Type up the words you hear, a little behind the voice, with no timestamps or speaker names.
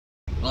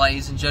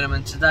ladies and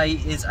gentlemen, today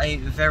is a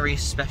very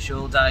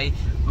special day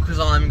because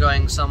I'm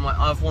going somewhere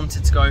I've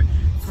wanted to go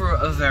for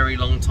a very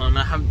long time.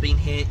 I haven't been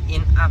here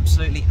in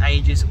absolutely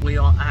ages. We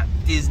are at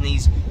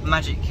Disney's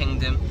Magic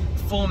Kingdom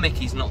for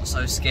Mickey's Not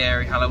So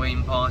Scary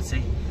Halloween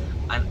party,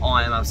 and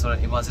I am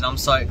absolutely buzzing. I'm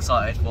so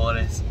excited for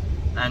this,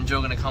 and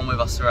you're going to come with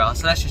us throughout.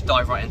 So let's just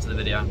dive right into the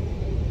video.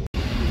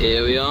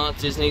 Here we are,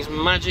 Disney's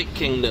Magic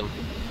Kingdom.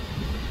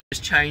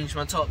 Just changed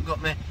my top,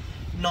 got my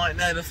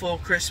Nightmare Before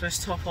Christmas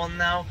top on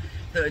now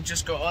that I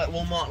just got at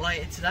Walmart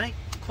later today.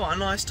 Quite a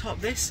nice top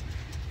this.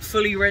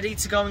 Fully ready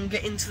to go and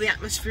get into the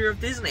atmosphere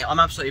of Disney. I'm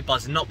absolutely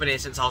buzzing. Not been here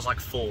since I was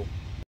like 4.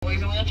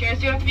 Boys and wheelchairs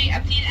do have to be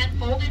emptied and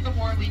folded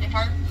before we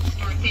depart.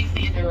 Store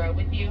safely in the row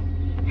with you.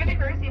 For the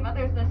courtesy of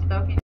others, the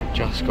spoken.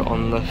 Just got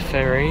on the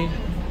ferry.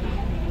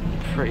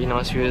 Pretty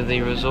nice view of the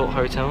resort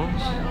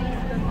hotels.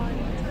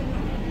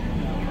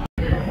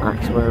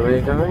 That's where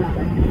we're going.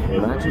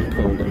 Magic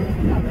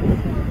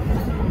Kingdom.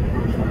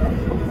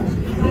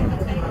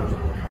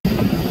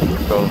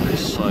 Oh,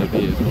 it's so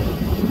beautiful.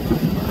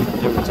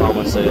 Every time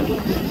I see it,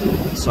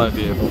 it's so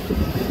beautiful.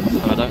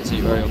 And I don't see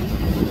it very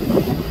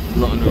often.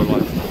 Not in real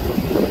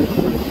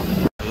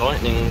life.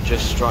 Lightning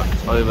just struck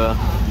over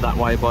that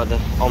way by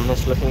the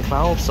ominous looking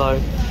cloud,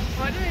 so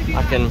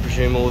I can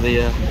presume all the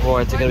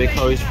rides are going to be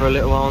closed for a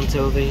little while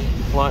until the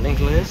lightning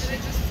clears.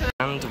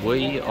 And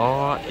we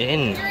are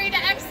in.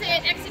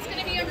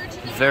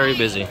 Very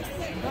busy.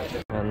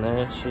 And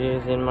there she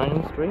is in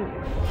Main Street.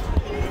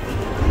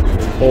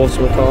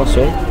 Awesome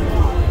Castle.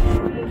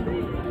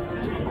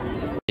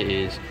 It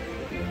is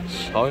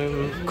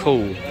so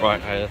cool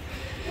right here.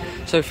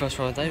 So first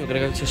ride of the day, we're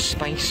going to go to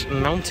Space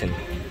Mountain.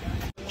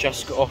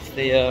 Just got off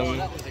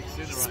the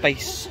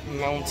Space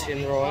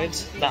Mountain ride.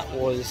 That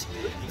was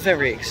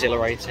very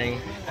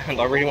exhilarating, and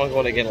I really want to go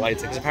on it again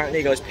later because apparently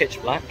it goes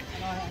pitch black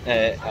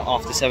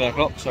after 7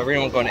 o'clock, so I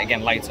really want to go on it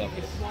again later.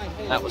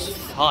 That was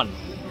fun.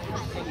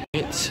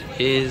 It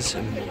is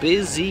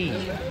busy.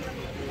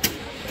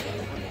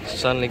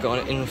 Suddenly got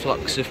an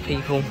influx of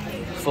people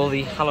for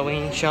the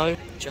Halloween show.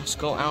 Just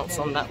got out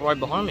on that ride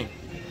behind me,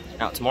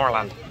 out to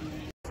Tomorrowland.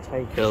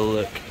 Take a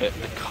look at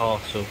the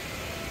castle.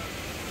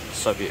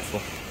 So beautiful.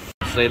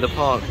 See, the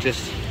park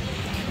just,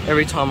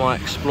 every time I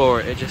explore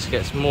it, it just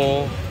gets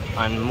more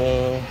and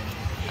more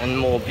and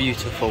more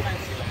beautiful.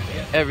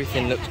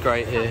 Everything looks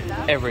great here,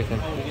 everything.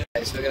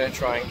 Okay, so we're going to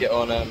try and get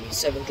on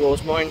Seven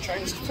Dwarfs Mine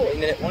Train. It's a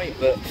 40-minute wait,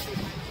 but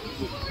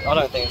I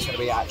don't think it's going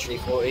to be actually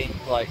 40.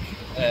 Like,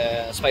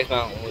 Space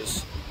Mountain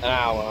was an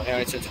hour, it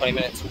only took 20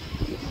 minutes.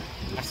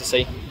 Have to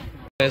see.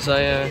 There's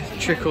a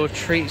trick or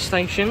treat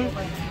station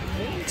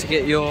to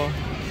get your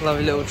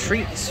lovely little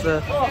treats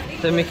for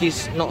the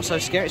Mickey's Not So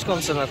Scary. It's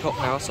gone 7 o'clock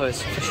now, so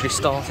it's officially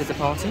started the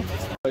party.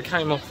 I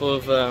came off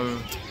of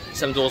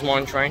Seven Dwarfs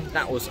Mine Train.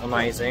 That was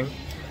amazing.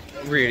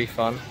 Really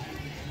fun.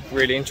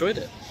 Really enjoyed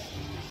it.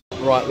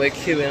 Right, we're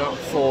queuing up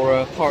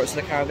for Pirates of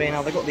the Caribbean.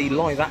 Now they've got the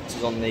live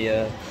actors on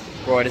the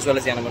ride as well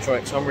as the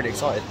animatronics, so I'm really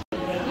excited.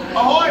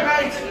 Ahoy,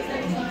 mate!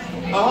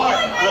 Ahoy!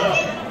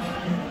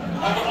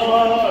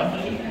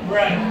 Ahoy!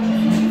 Right.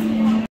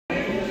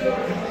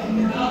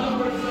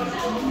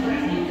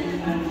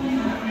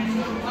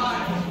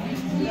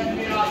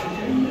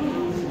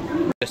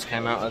 Just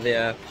came out of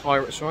the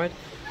Pirates ride.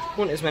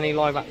 Wasn't as many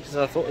live actors as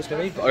I thought it was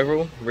going to be, but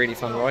overall, really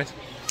fun ride.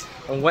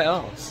 And wet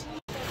arse.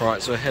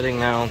 Right, so we're heading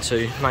now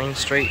to Main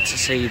Street to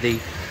see the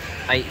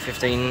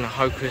 8:15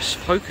 Hocus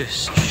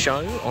Pocus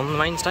show on the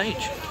main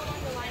stage.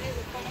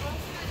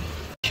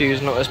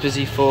 Queue's not as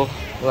busy for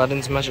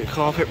Aladdin's Magic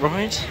Carpet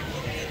ride.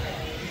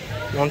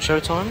 One show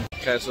time.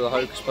 Okay, so the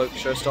Hocus Pocus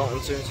show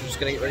starting soon, so I'm just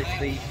going to get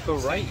ready for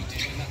the parade.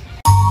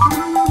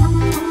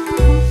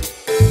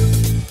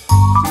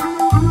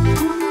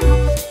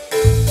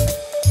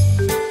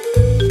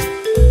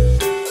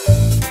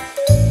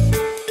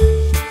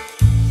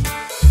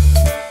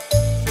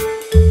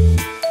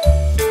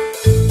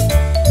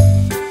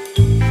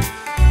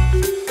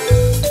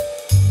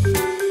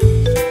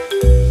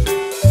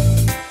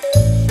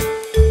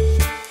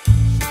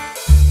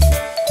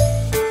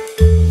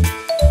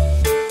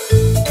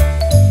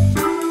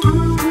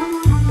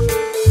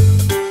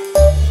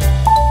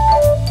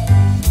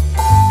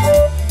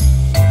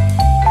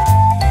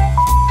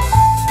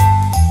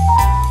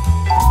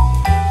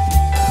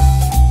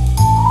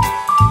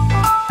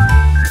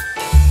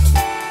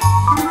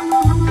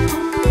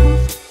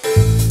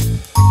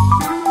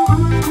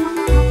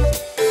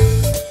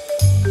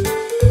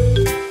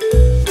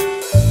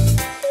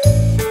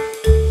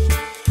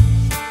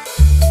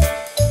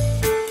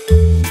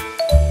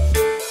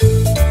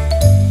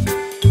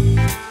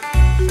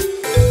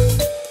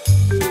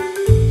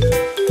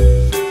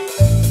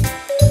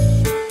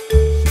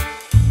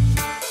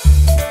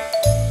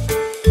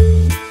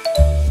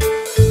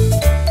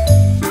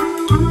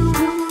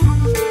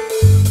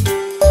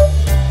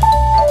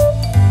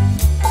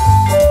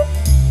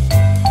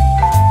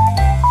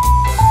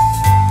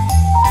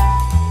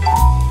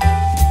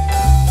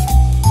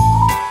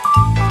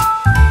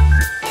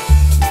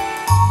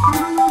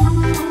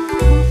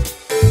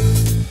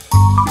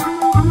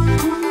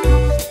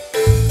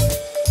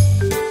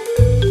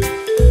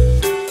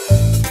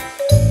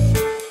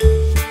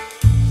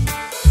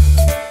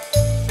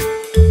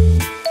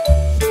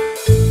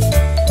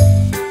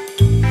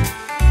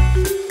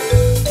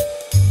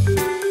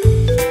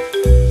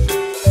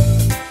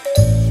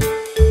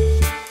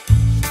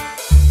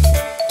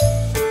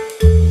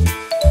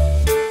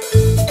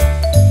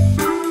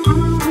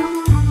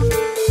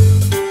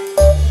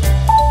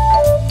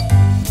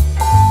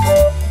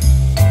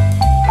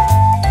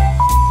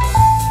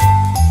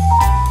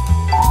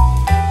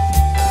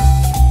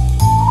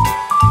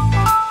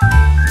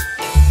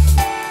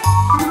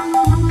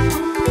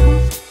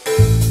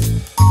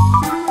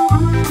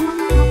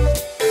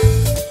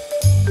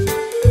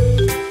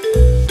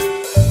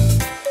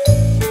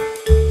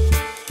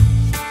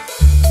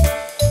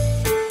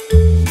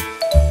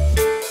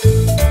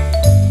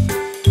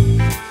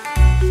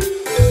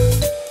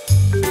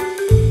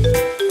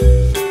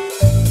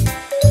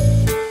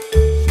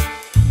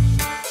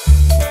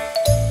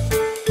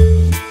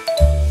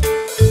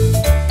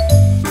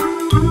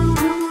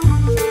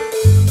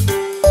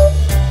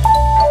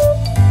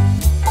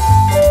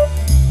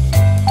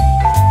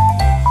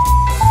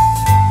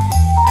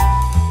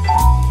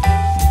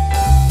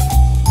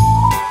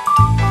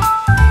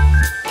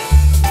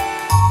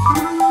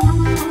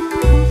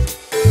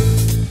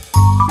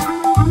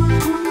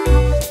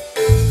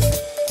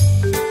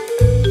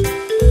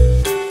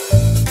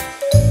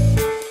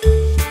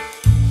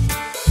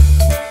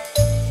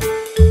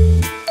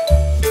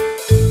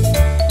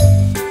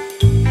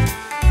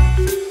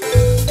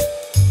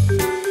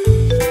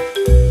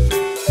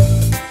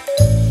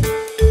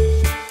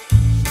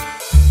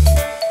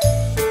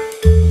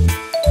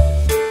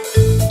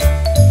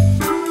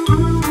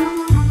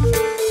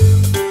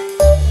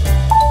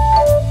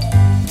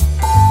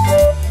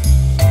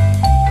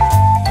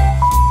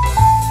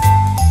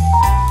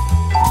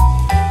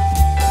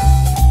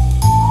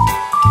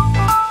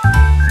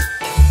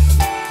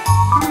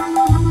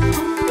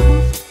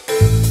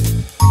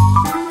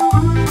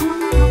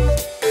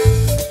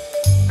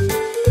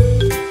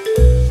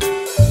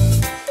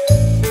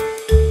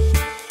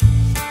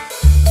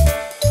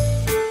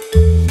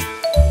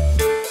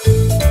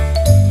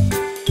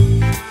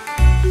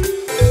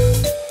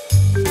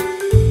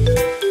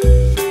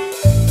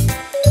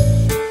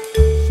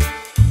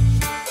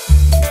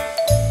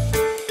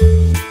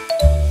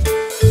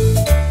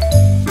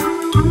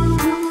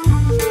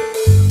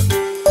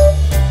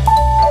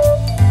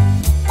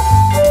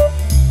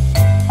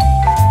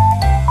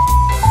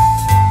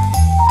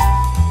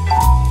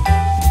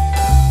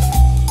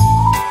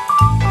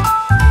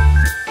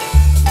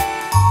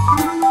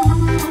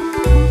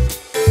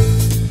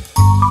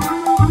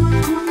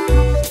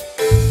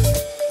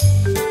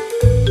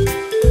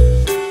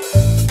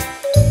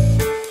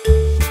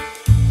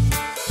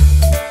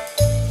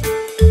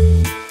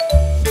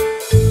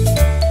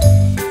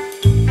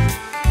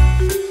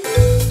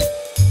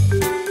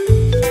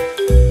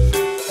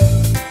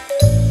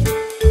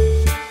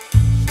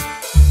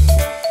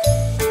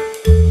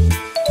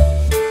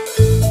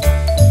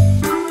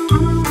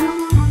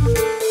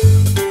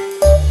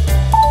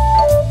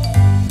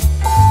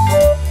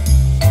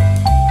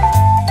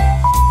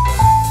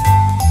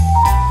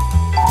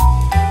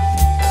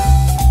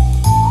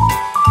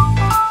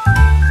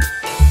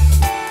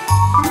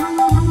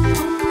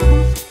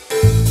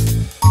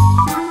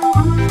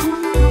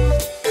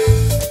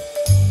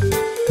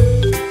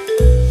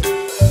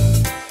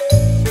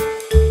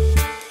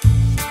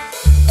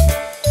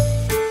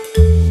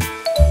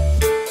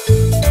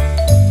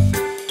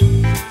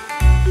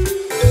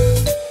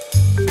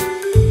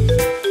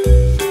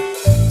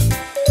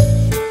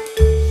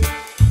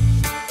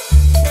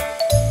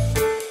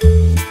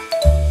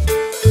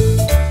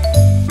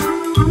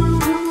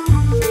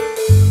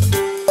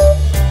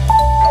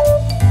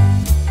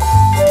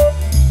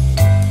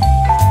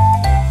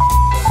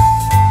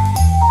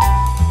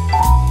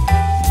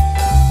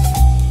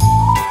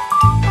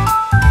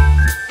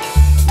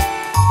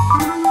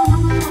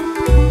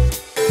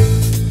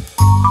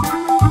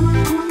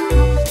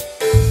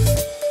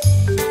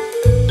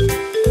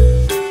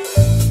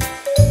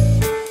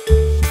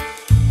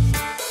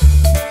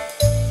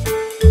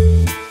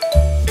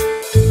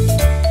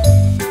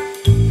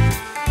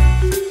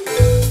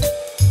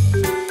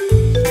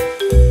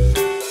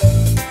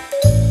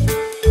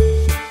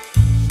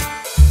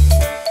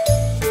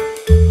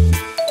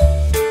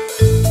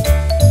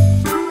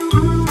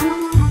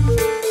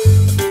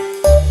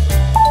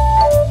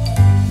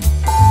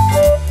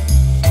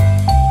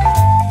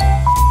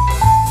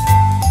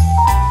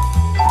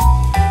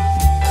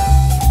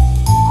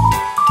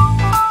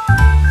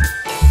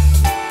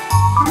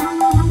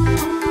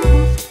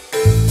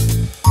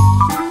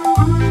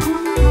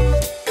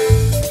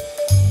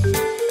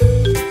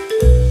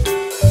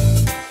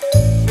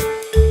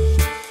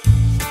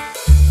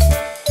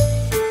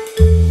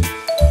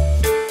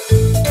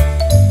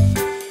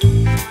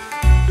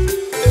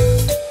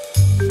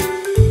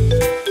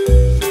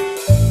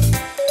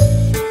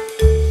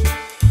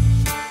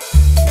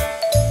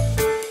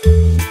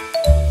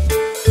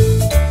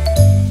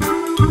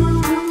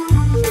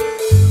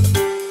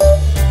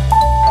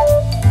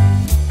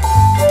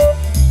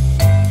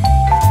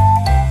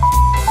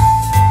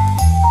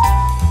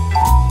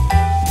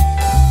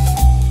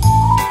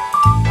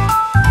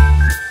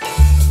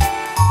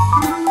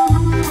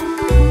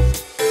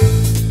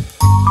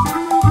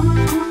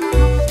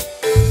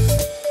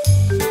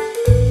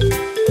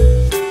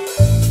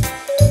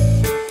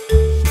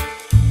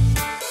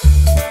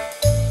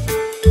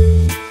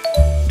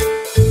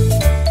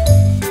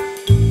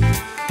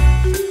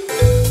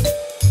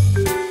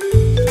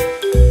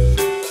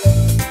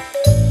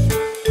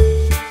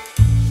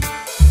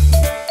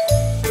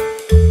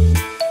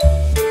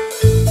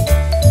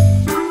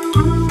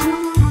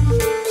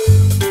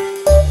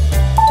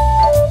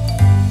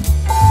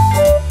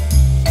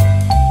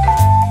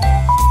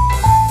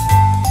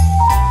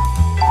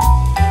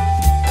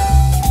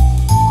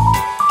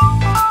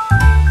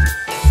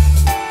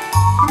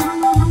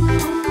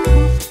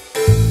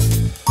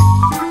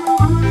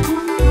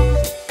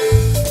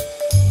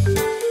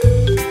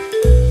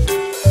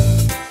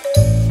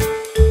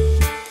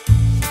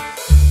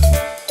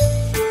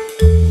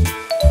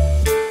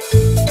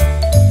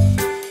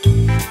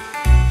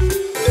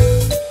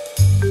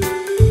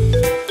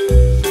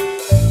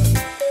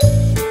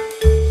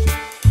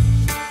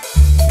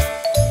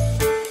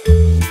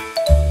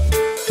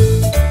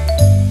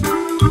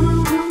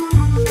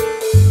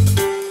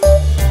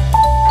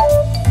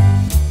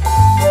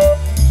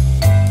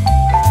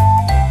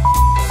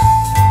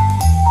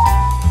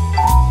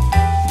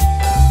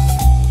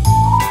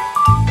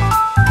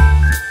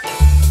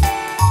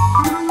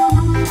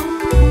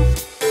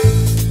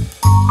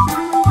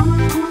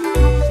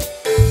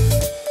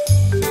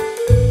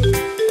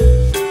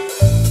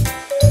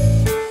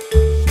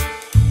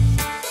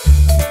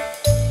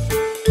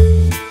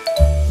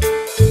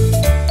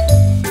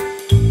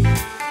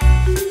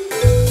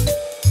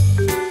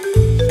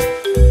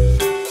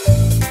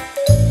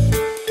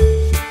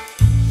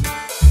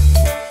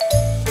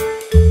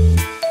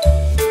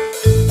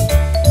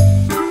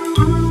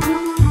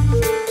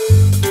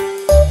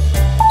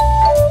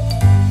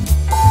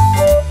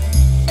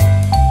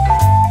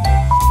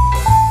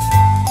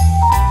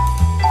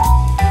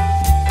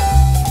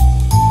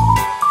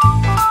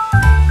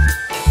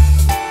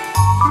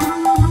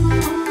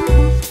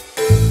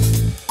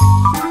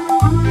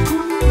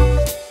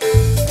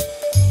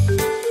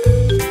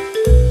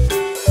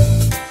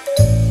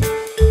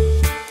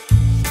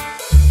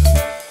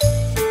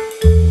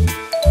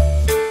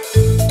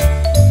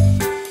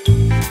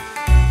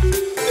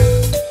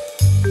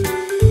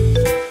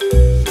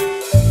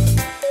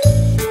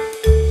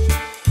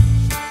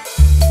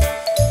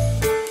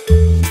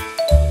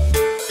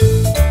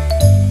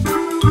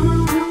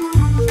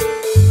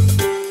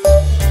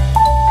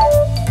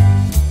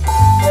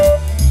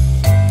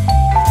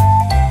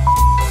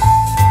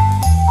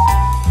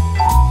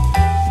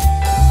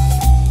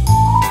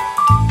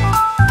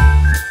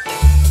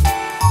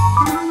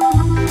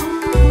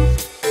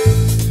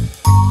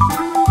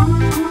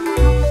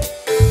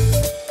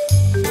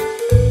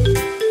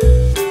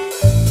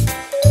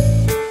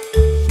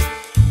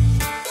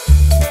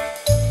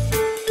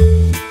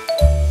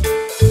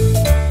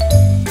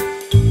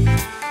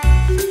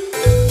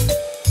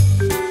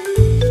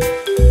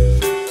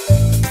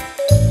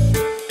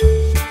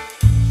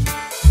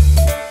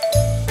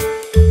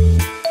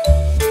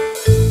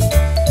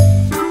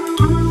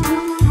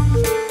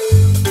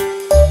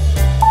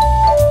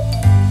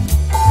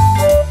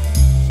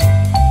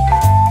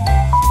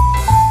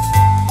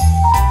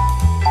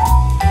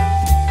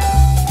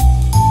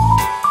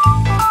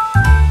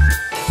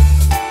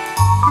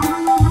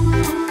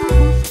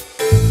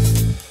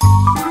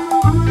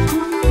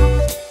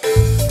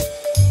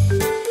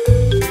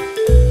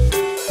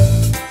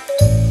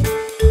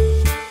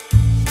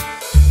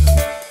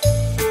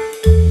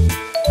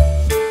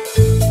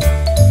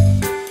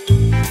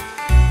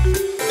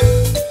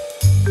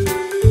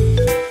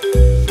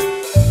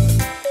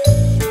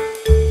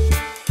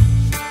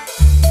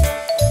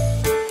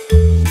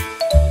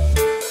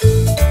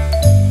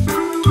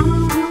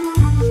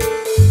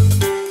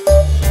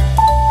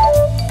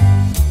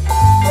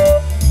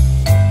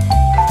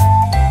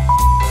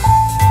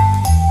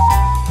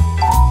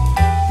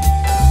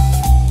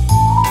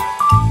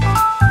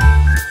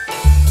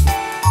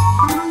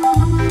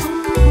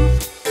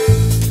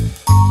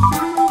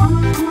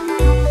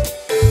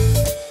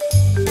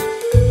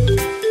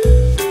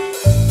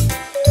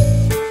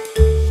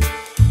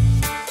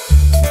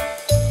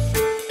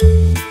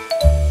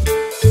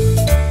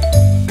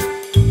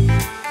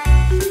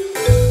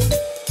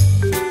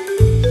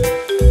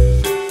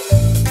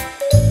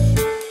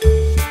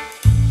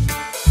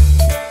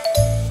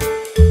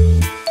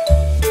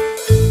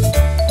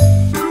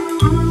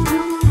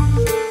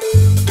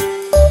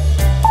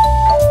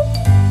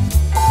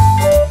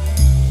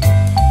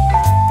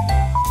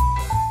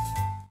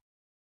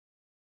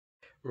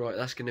 Right,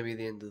 that's going to be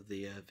the end of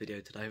the video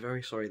today.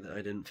 Very sorry that I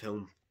didn't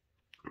film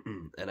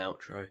an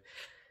outro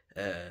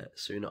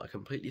sooner. I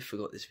completely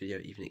forgot this video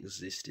even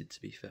existed,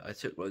 to be fair. I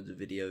took loads of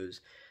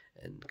videos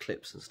and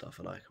clips and stuff,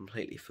 and I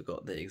completely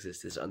forgot that it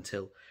existed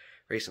until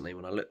recently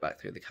when I looked back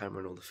through the camera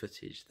and all the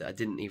footage that I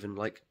didn't even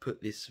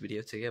put this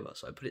video together.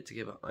 So I put it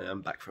together. I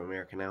am back from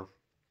America now,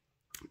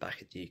 back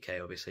in the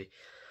UK obviously.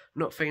 I'm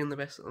not feeling the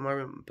best at the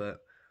moment, but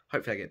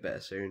hopefully I get better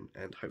soon,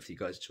 and hopefully you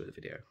guys enjoy the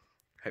video.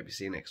 Hope to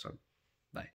see you next time.